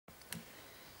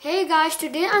Hey guys,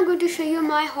 today I'm going to show you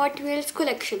my Hot Wheels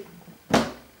collection.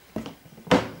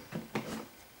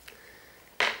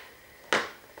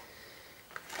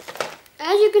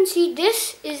 As you can see,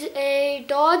 this is a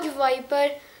Dodge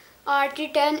Viper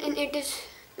RT10 and it is,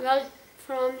 well,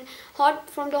 from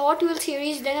the Hot Wheels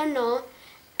series then and now.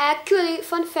 Actually,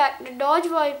 fun fact, the Dodge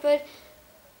Viper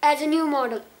as a new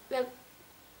model. Well,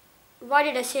 why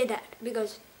did I say that?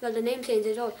 Because, well, the name says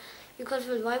it all. Because,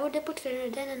 well, why would they put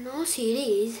it then and now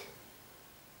series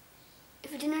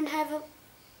if it didn't have a...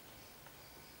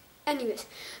 Anyways,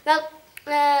 well,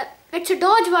 it's a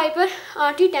Dodge Viper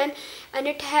RT10 and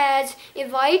it has a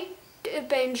white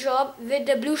paint job with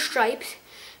the blue stripes,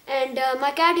 and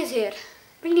my cat is here.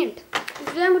 Brilliant.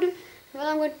 Looks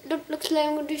like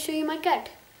I'm going to show you my cat.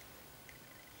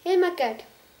 Here's my cat.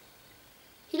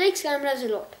 He likes cameras a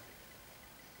lot,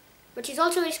 but she's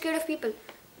also very scared of people.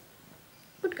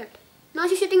 Good cat. Now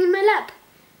she's sitting in my lap.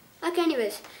 Okay,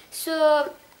 anyways,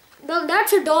 so well,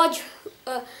 that's a Dodge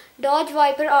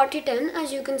Viper RT10,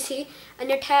 as you can see, and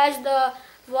it has the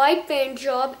white paint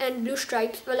job and blue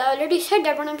stripes. Well, I already said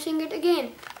that, but I'm saying it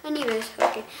again. Anyways,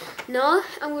 okay. Now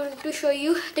I'm going to show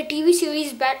you the TV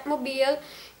series Batmobile,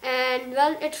 and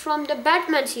well, it's from the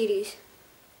Batman series.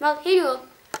 Well, here you go.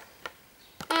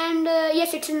 And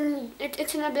yes, it's in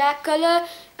a black color,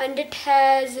 and it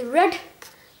has red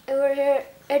over here.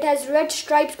 It has red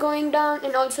stripes going down,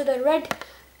 and also the red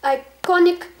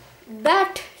iconic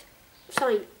bat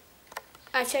sign.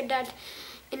 I said that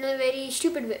in a very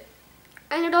stupid way.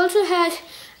 And it also has,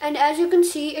 and as you can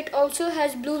see, it also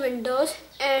has blue windows,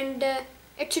 and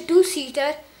it's a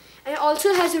two-seater, and it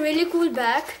also has a really cool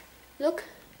back. Look,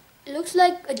 it looks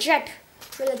like a jet.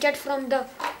 Well, a jet from the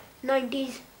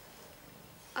 90s.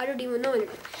 I don't even know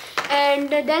anymore. And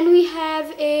then we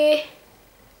have a...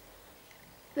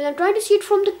 Well, I'm trying to see it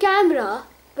from the camera,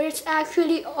 but it's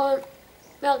actually on...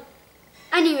 Well,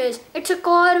 anyways, it's a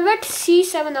Corvette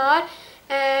C7R,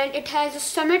 and it has a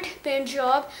Summit paint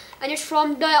job, and it's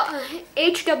from the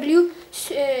HW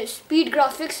Speed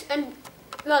Graphics, and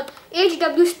well,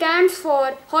 HW stands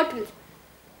for Hot Wheels.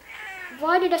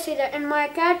 Why did I say that? And my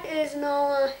cat is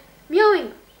now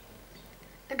meowing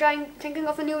and thinking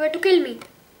of a new way to kill me.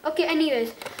 Okay,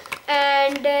 anyways,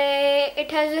 and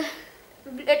it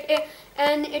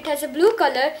has a blue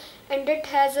color, and it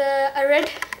has a red,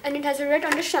 and it has a red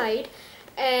on the side,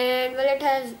 and well, it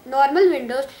has normal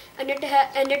windows, and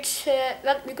it's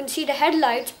well, you can see the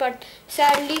headlights, but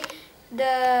sadly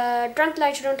the trunk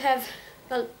lights don't have,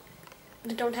 well,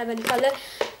 they don't have any color.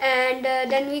 And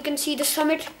then we can see the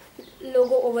Summit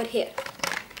logo over here.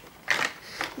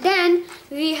 Then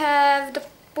we have the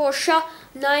Porsche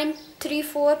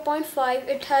 934.5.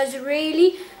 It has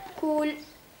really cool...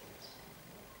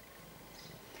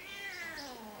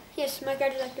 Yes, my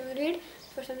cat is actively read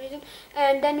for some reason.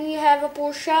 And then we have a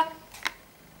Porsche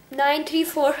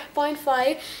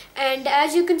 934.5, and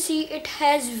as you can see, it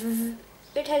has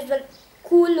well,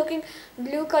 cool looking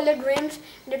blue colored rims,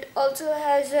 and it also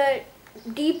has a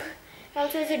deep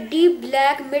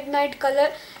black midnight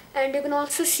color, and you can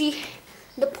also see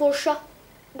the Porsche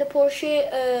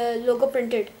logo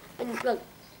printed, and well,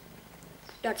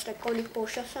 that's the iconic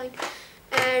Porsche sign.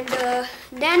 And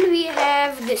then we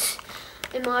have this,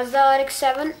 a Mazda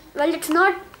RX-7. Well, it's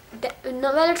not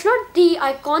the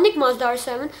iconic Mazda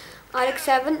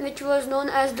RX-7, which was known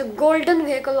as the golden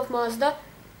vehicle of Mazda.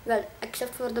 Well,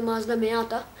 except for the Mazda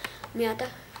Miata.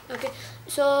 Okay,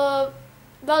 so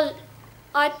well,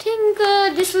 I think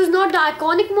this was not the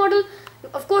iconic model.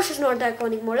 Of course, it's not the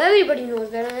iconic model. Everybody knows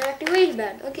that, and activate is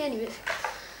bad. Okay, anyways.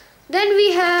 Then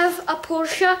we have a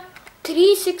Porsche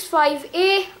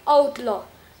 365A Outlaw,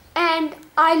 and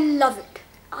I love it.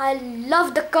 I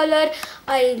love the color,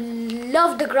 I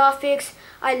love the graphics,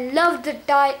 I love the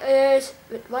tires.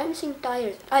 Wait, why am I saying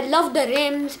tires? I love the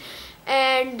rims,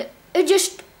 and it's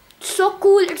just so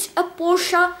cool. It's a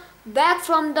Porsche back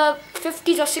from the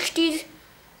 50s or 60s.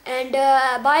 And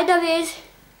by the ways,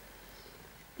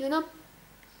 you know,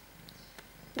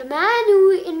 the man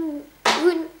who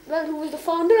was the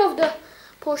founder of the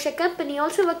Porsche company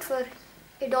also worked for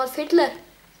Adolf Hitler.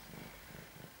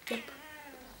 Yep.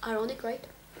 Ironic, right?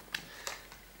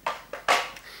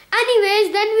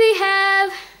 Anyways, then we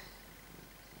have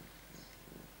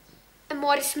a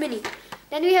Morris Mini.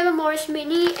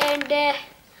 And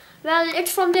well,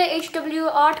 it's from the HW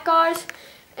Art Cars,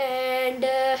 and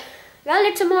well,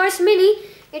 it's a Morris Mini.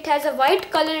 It has a white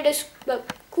color. It is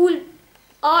cool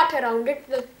art around it.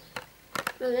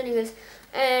 Well, anyways,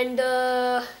 and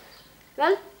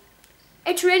well,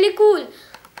 it's really cool.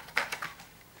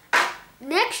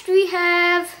 Next we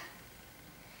have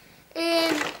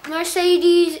a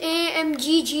Mercedes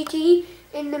AMG GT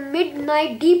in the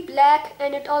midnight deep black,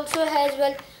 and it also has,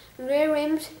 well, rear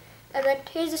rims. But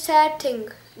here's the sad thing.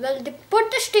 Well, they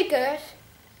put the stickers,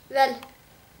 well,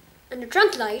 on the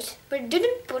trunk lights, but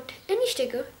didn't put any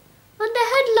sticker on the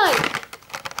headlight.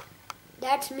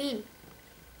 That's mean.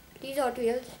 Please, Hot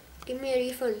Wheels, give me a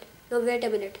refund. No, wait a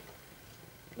minute.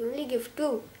 You only give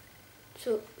 2.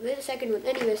 So, where's the second one?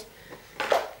 Anyways.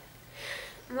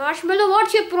 Marshmallow,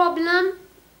 what's your problem?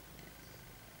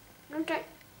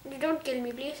 Don't kill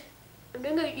me, please. I'm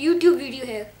doing a YouTube video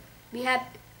here. Be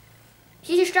happy.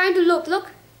 She's just trying to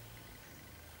look.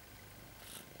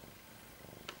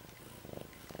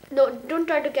 No, don't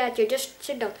try to catch it. Just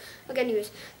sit down. Okay, anyways.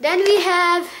 Then we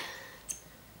have...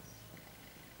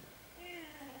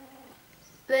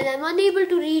 Well, I'm unable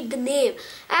to read the name.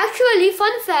 Actually,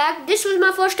 fun fact, this was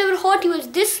my first ever Hot Wheels.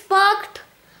 This sparked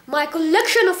my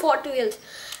collection of Hot Wheels.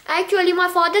 Actually, my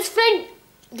father's friend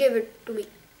gave it to me.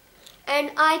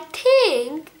 And I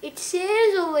think it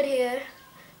says over here,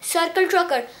 Circle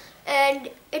Trucker. And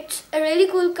it's a really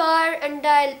cool car, and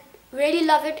I really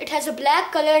love it. It has a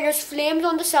black color and there's flames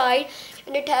on the side,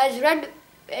 and it has red,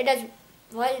 it has,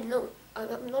 why, no,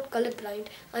 I'm not colorblind.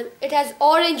 It has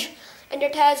orange, and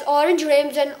it has orange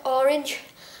rims and orange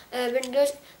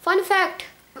windows. Fun fact,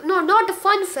 no, not a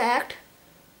fun fact,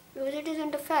 because it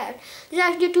isn't a fact. This is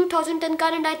actually a 2010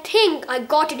 car, and I think I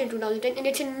got it in 2010, and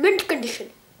it's in mint condition.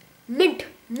 Mint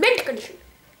condition.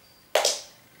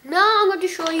 Now I'm going to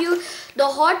show you the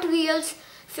Hot Wheels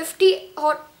 50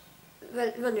 Hot...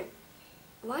 Well,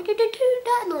 why did it do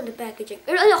that on the packaging?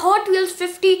 Hot Wheels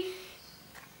 50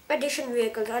 edition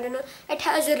vehicles. I don't know. It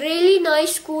has a really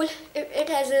nice cool... It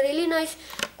has a really nice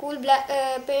cool black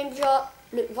paint job.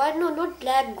 Why no, not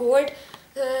black, gold.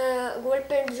 Gold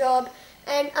paint job.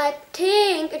 And I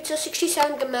think it's a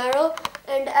 67 Camaro.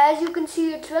 And as you can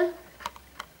see, it's, well,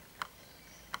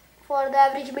 for the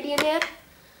average millionaire.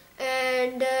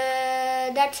 And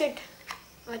that's it,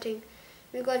 I think,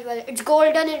 because, well, it's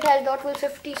golden, it has Hotwheels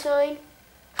 50 sign,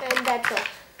 and that's all.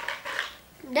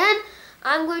 Then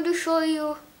I'm going to show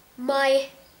you my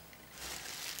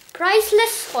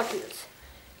priceless Hot Wheels.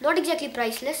 Not exactly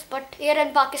priceless, but here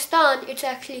in Pakistan it's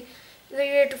actually very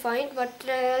rare to find, but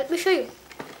let me show you.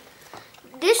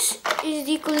 This is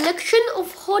the collection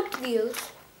of Hot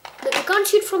Wheels. But you can't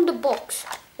see it from the box.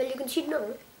 Well, you can see it now.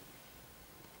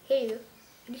 Here you go.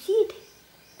 Can you see it?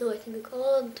 No, I think you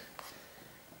can't.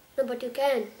 No, but you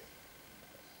can.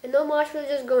 And now Marshall is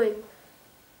just going.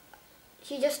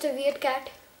 She's just a weird cat.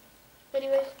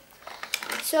 Anyways.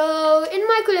 So, in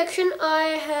my collection,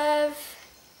 I have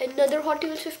another Hot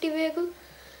Wheels 50 vehicle.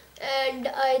 And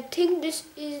I think this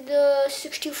is the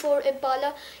 64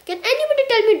 Impala. Can anybody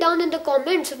tell me down in the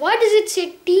comments, why does it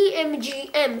say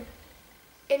TMGM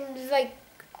in, like,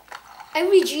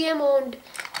 every GM owned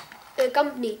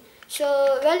company?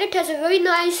 So, well, it has a very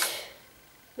nice,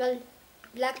 well,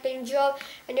 black paint job,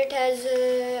 and it has,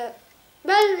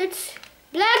 well, it's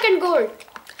black and gold.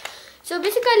 So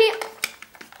basically,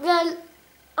 well,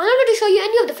 I'm not going to show you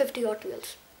any of the 50 Hot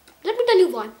Wheels. Let me tell you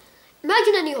one.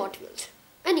 Imagine any Hot Wheels.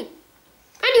 Any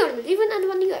Hot Wheels, even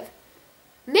anyone you have.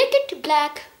 Make it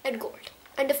black and gold,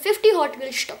 and the 50 Hot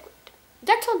Wheels stuck with it.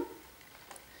 That's all.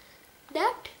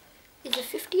 That is the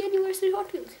 50th anniversary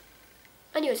Hot Wheels.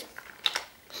 Anyways.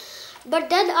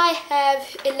 But then I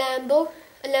have a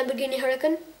Lamborghini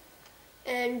Huracan,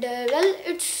 and well,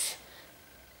 it's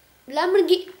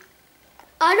Lamborghini.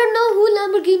 I don't know who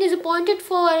Lamborghini is appointed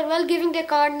for, well, giving their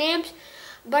car names,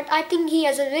 but I think he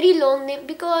has a very long name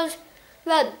because,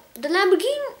 well, this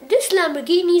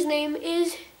Lamborghini's name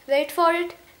is, wait for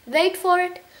it,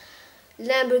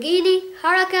 Lamborghini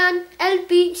Huracan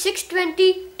LP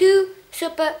 622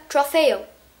 Super Trofeo.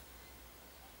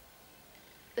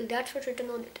 Well, that's what's written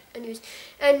on it. Anyways,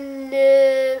 and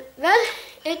well,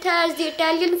 it has the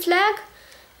Italian flag,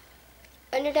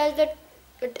 and it has that.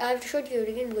 I have to show you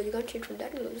again because you can't see it from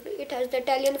that closely. It has the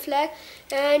Italian flag,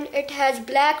 and it has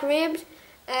black rims,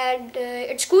 and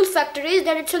its cool factor is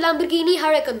that it's a Lamborghini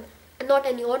Huracan, and not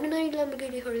any ordinary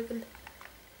Lamborghini Huracan.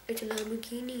 It's a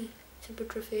Lamborghini Super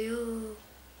Trofeo.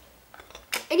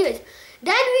 Anyways,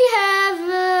 then we have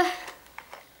a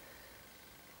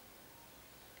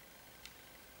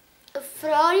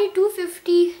Ferrari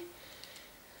 250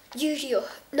 GTO.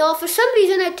 Now, for some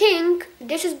reason, I think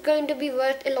this is going to be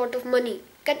worth a lot of money.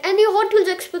 Can any Hot Wheels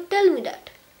expert tell me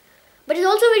that? But it's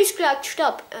also very scratched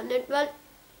up, and it, well,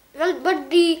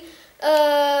 but the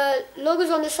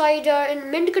logos on the side are in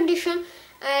mint condition,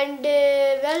 and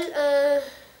well,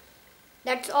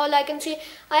 that's all I can say.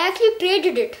 I actually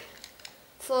traded it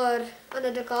for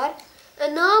another car,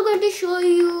 and now I'm going to show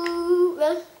you,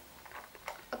 well,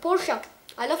 a Porsche.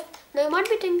 I love. Now you might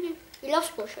be thinking, He loves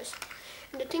Porsches.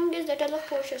 And the thing is that I love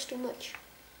Porsches too much.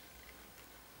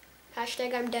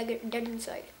 Hashtag I'm dead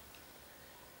inside.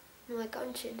 No, I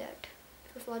can't say that.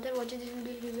 If my father watches this, he will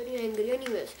be very angry.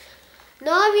 Anyways,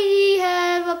 now we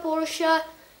have a Porsche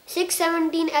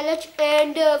 617 LH,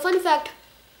 and fun fact,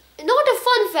 not a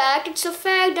fun fact, it's a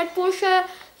fact that Porsche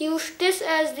used this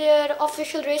as their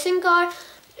official racing car,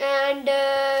 and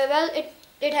well,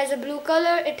 it has a blue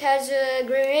color, it has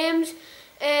grey rims,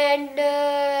 and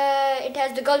it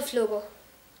has the Gulf logo.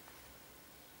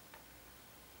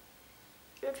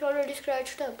 It's already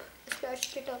scratched up. I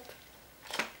scratched it up.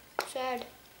 Sad.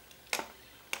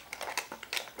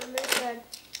 I'm very sad.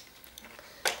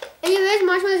 Anyways,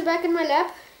 Marshmallow is back in my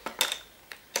lap.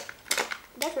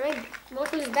 That's right.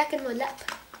 Marshmallow is back in my lap.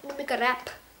 I'm gonna make a rap.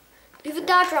 Even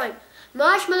that rhyme.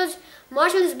 Marshmallow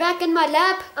is back in my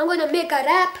lap. I'm gonna make a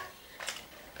rap.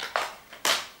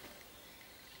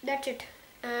 That's it.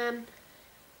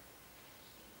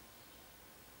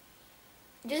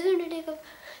 This is going to take a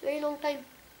very long time.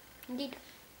 Indeed.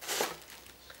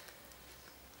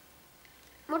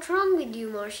 What's wrong with you,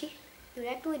 Marshy? You're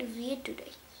acting very weird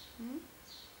today.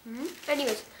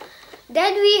 Anyways,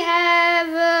 then we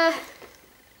have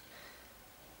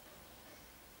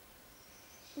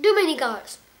too many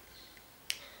cars.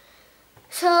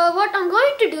 So what I'm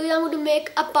going to do is I'm going to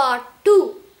make a part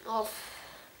 2 of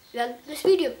this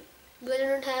video, because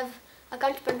I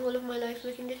can't spend all of my life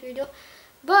making this video.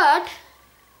 But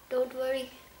don't worry,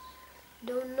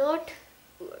 do not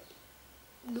worry,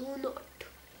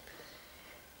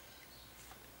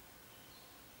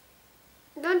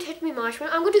 don't hit me,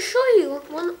 Marshmallow. I'm going to show you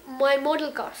one of my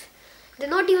model cars. They're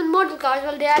not even model cars,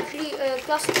 well, they're actually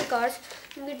classical cars.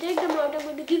 I'm going to take them out. I'm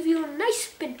going to give you a nice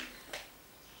spin.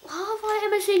 Why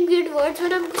am I saying weird words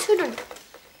when I'm a student?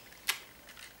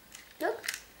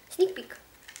 Look, sneak peek.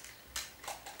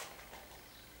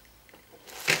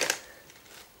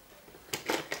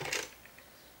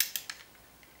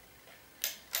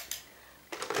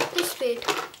 Just wait. It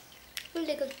will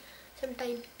take some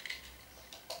time.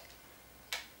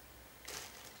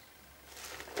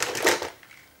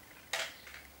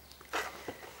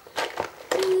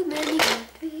 Too many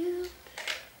Hotwheels,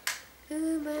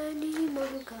 too many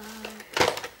model cars.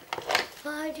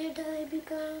 Why did I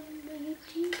become a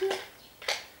YouTuber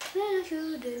when I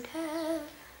shouldn't have?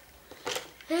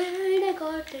 And I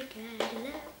got a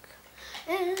Cadillac,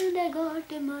 and I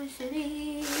got a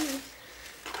Mercedes,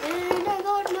 and I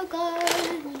got no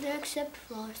cars except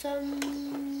for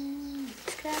some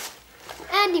scrap.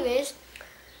 Anyways,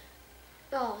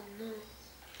 oh no.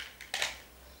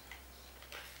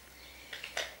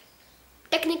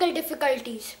 Technical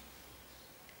difficulties.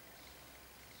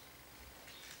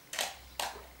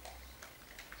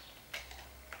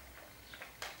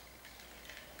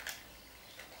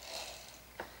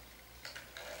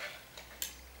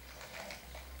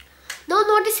 No,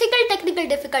 not a single technical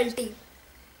difficulty.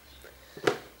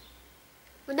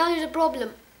 But now there's a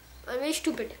problem. I'm very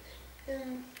stupid.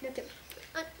 Nothing.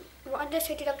 I just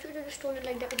set it up, so I just told it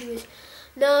like that anyways.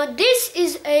 Now this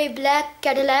is a black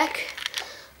Cadillac.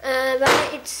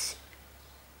 Well, it's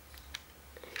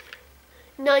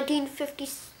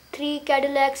 1953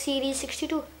 Cadillac Series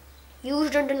 62,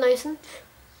 used under license.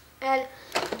 And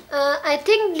I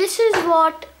think this is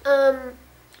what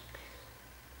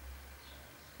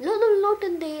not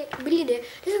the billionaire.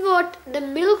 This is what the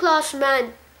middle class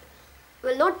man,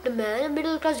 well, not the man, a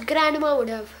middle class grandma would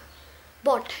have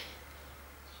bought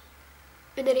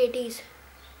in the 80s.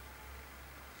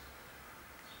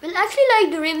 Well, I actually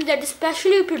like the rims that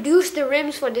especially produced the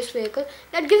rims for this vehicle.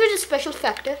 That gives it a special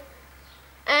factor.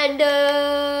 And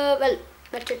well,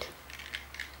 that's it.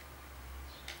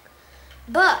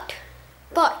 But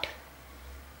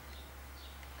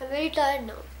I'm very tired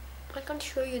now. I can't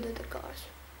show you the other cars.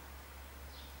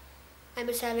 I'm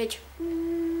a savage.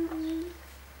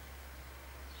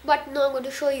 But no, I'm going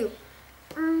to show you.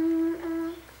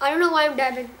 I don't know why I'm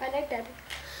dabbing. I like dabbing.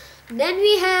 Then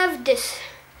we have this.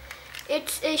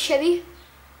 It's a Chevy.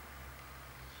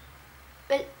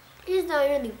 Well, here's the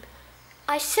irony.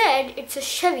 I said it's a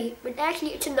Chevy, but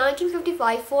actually it's a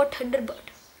 1955 Ford Thunderbird.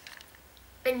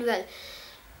 And well,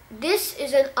 this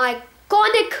is an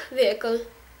iconic vehicle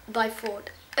by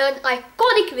Ford. An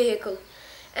iconic vehicle.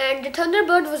 And the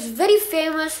Thunderbird was very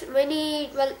famous. Many,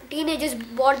 well, teenagers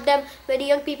bought them. Many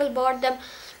young people bought them.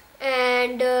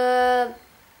 And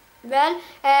well,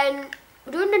 and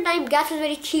during the time gas was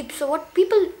very cheap, so what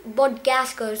people bought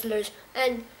gas guzzlers,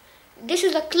 and this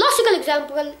is a classical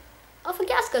example of a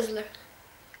gas guzzler.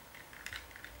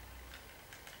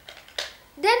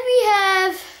 Then we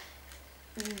have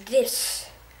this.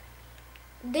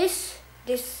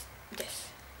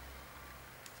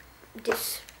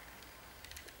 this.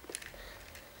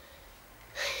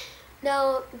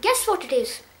 Now guess what it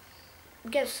is.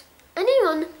 Guess.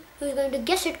 Anyone who is going to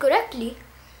guess it correctly,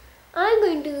 I'm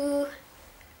going to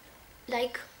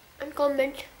like and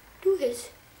comment to his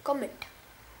comment.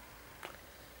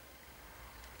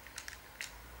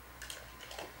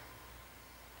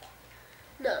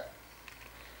 Now,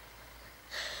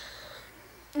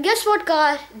 guess what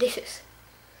car this is?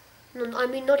 No, I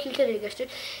mean not literally guessed it.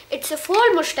 It's a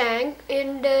Ford Mustang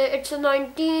and it's a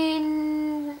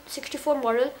 1964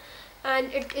 model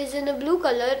and it is in a blue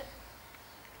color,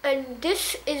 and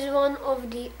this is one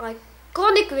of the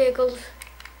iconic vehicles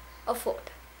of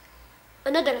Ford.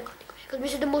 Another iconic vehicle.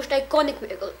 This is the most iconic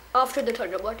vehicle after the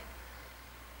Thunderbird.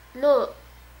 No,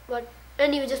 but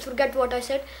anyway, just forget what I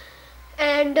said.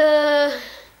 And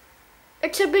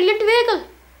it's a brilliant vehicle.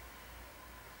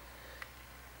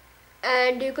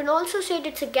 And you can also say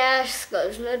it's a gas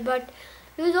guzzler, but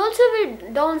it was also a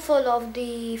downfall of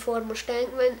the Ford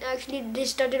Mustang when actually they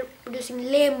started producing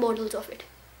lame models of it.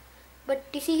 But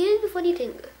you see, here's the funny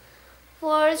thing.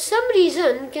 For some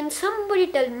reason, can somebody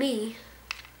tell me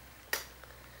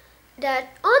that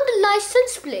on the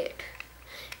license plate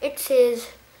it says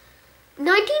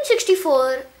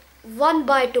 1964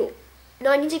 1/2,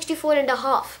 1964 and a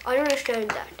half. I don't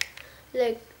understand that.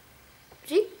 Like,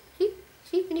 see,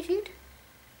 can you see it?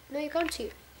 No, you can't see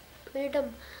it. Very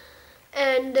dumb.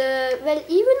 And well,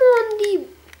 even on the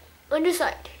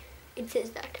underside it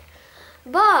says that.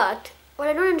 But what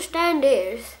I don't understand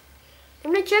is,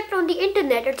 when I checked on the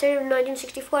internet, it said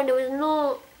 1964 and there was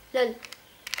no, well,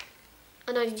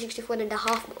 a 1964 and a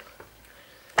half model.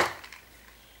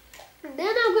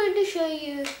 Then I'm going to show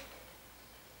you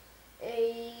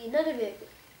another vehicle.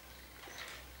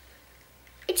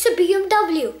 It's a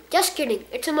BMW. Just kidding.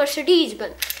 It's a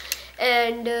Mercedes-Benz.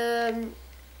 And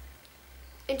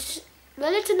it's a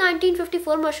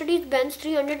 1954 Mercedes-Benz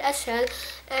 300 SL,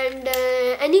 and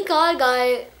any car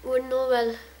guy would know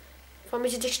well from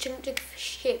its distinctive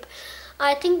shape.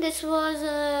 I think this was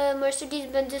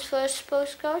Mercedes-Benz's first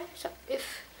sports car. So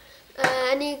if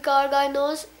any car guy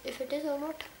knows if it is or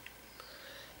not.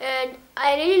 And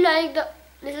I really like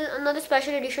this is another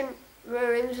special edition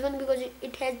rims one because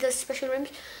it has the special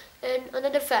rims. And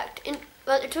another fact,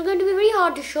 well, it's going to be very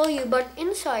hard to show you, but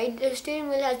inside the steering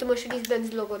wheel has the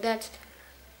Mercedes-Benz logo. That's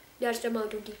the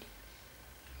amount of detail.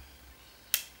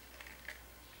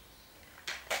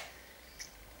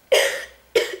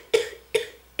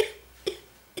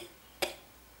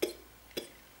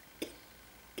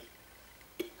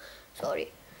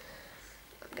 Sorry,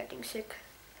 I'm getting sick.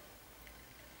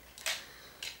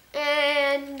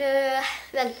 And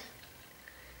well,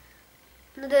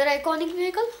 another iconic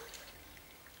vehicle.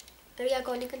 Very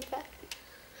iconic, in fact.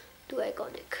 Too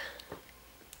iconic.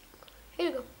 Here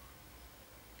you go.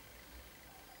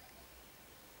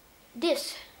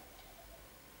 This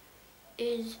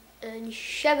is a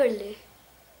Chevrolet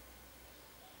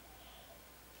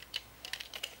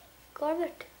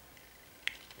Corvette.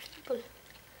 Simple.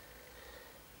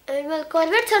 And well,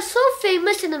 Corvettes are so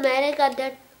famous in America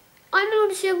that I'm not going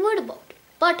to say a word about it.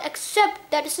 But except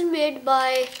that it's made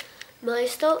by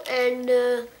Maestro, and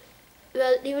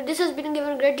well, even this has been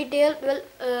given great detail. Well,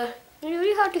 it's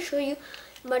very hard to show you,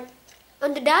 but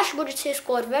on the dashboard it says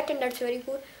Corvette, and that's very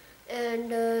cool.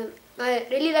 And I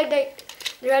really like that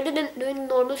rather than doing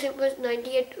normal simple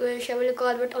 98 Chevrolet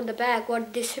Corvette on the back,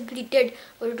 what they simply did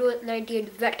was do a 98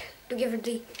 Vet to give it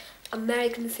the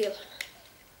American feel.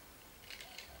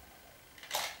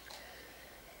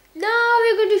 Now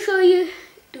we're going to show you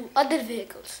two other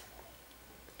vehicles,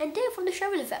 and they're from the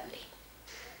Chevrolet family.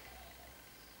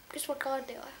 Guess what car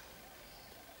they are?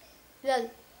 Well,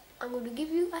 I'm going to give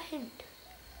you a hint.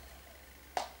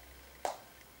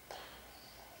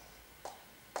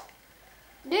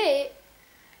 The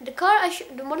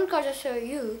model cars I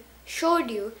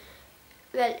showed you.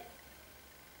 Well,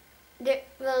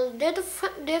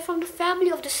 they're from the family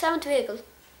of the seventh vehicle.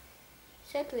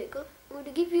 I'm going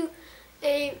to give you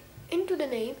a into the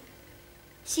name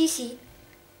CC.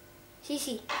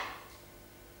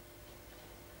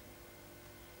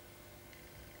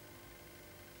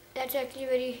 That's actually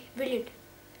very brilliant.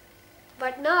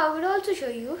 But now I will also show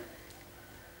you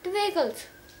the vehicles.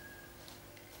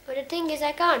 But the thing is,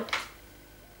 I can't.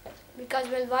 Because,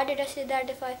 well, why did I say that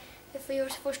if you were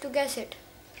supposed to guess it?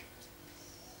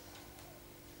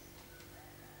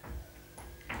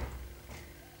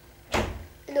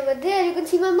 And over there you can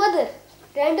see my mother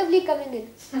randomly coming in.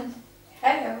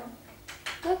 Hello.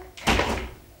 Look.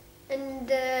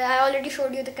 And I already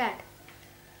showed you the cat.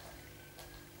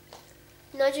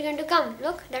 Now she's going to come.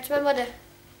 Look, that's my mother.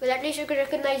 Well, at least you could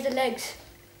recognize the legs.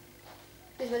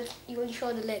 you will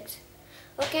show the legs.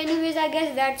 Okay, anyways, I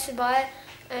guess that's bye.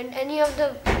 And any of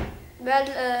the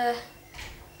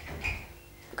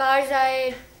cars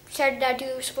I said that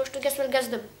you're supposed to guess, will guess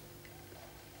them.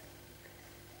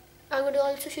 I'm going to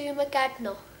also show you my cat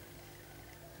now.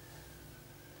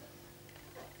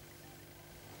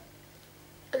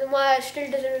 And Maya still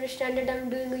doesn't understand that I'm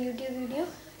doing a YouTube video.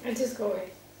 I'll just go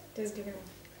away. Just give it up.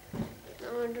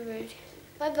 I want to wait.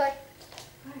 Bye bye.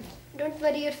 Bye. Don't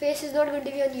worry, your face is not going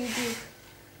to be on YouTube.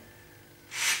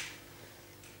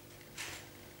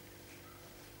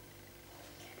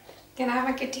 Can I have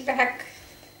my kitty back?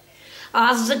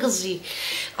 Azıgızı.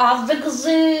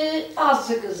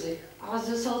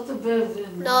 Salt the baby.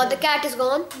 Now the cat is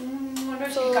gone. Why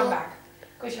don't So- she come back?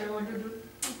 Because I want to do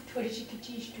what she can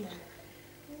teach to her.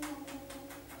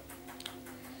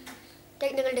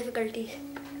 Technical difficulties.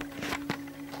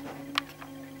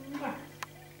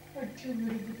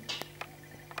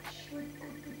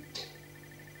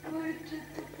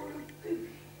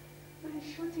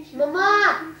 Mama!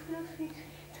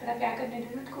 थोड़ा प्यार करने दो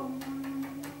ना को.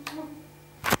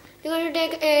 It's going to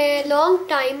take a long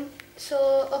time. So,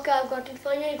 okay, I've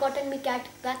finally gotten my cat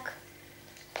back.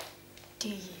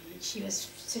 She was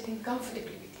sitting comfortably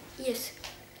with you. Yes.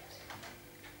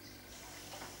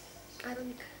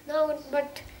 Now I'm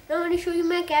going to show you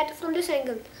my cat from this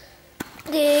angle.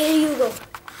 There you go.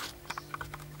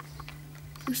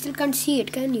 You still can't see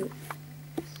it, can you?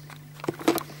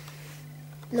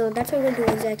 No, that's not going to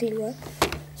exactly work.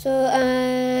 So,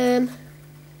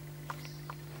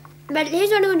 but here's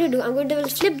what I'm going to do. I'm going to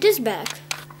flip this back.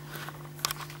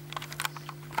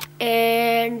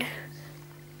 And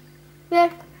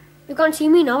there, you can't see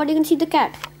me now, but you can see the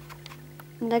cat.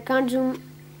 And I can't zoom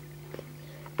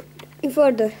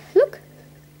further. Look.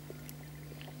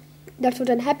 That's what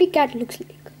a happy cat looks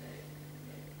like.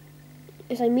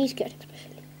 A Siamese cat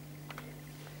especially.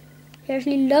 He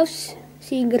actually loves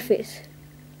seeing her face.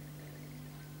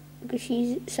 Because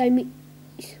she's Siamese.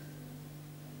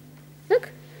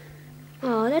 Look.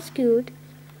 Oh, that's cute.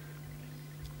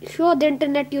 Show the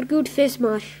internet your cute face,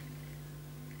 Marsh.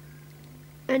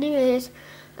 Anyways,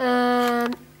 did I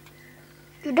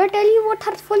tell you what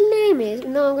her full name is?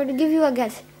 No, I'm going to give you a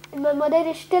guess. My mother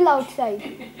is still outside.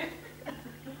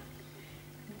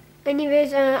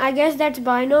 Anyways, I guess that's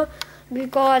bye now,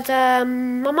 because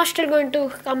Mama's still going to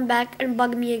come back and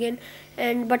bug me again,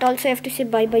 but also have to say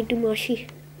bye bye to Mashi.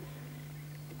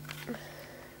 Well,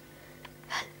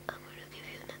 I'm going to give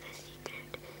you another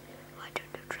secret. Why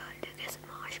don't you try to guess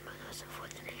Marshmallow's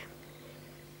full name?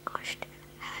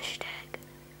 Hashtag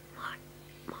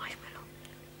marshmallow.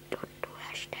 Don't do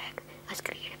hashtag. Let's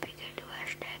create a bigger do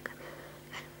hashtag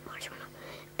marshmallow.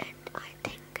 And I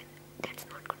think that's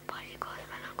not good part, because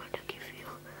I'm going to give you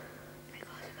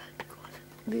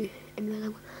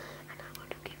I'm going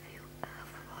to give you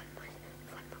for all my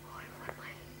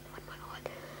all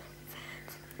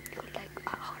fans. You're like a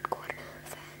hardcore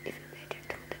fan. If you made it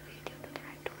through the video to the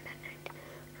right to the end,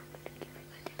 I'm going to give you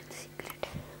a little secret.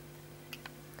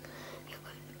 You're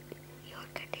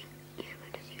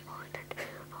going to see all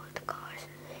the cars.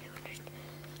 You're going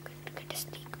to get a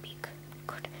sneak peek.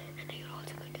 Good. And you're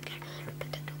also going to get to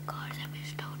the two cars I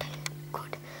missed out.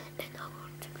 Good. And I'm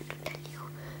also going to tell you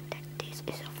that this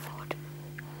is a Ford.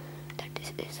 That this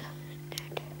is a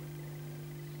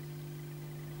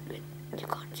you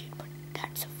can't see it, but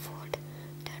that's a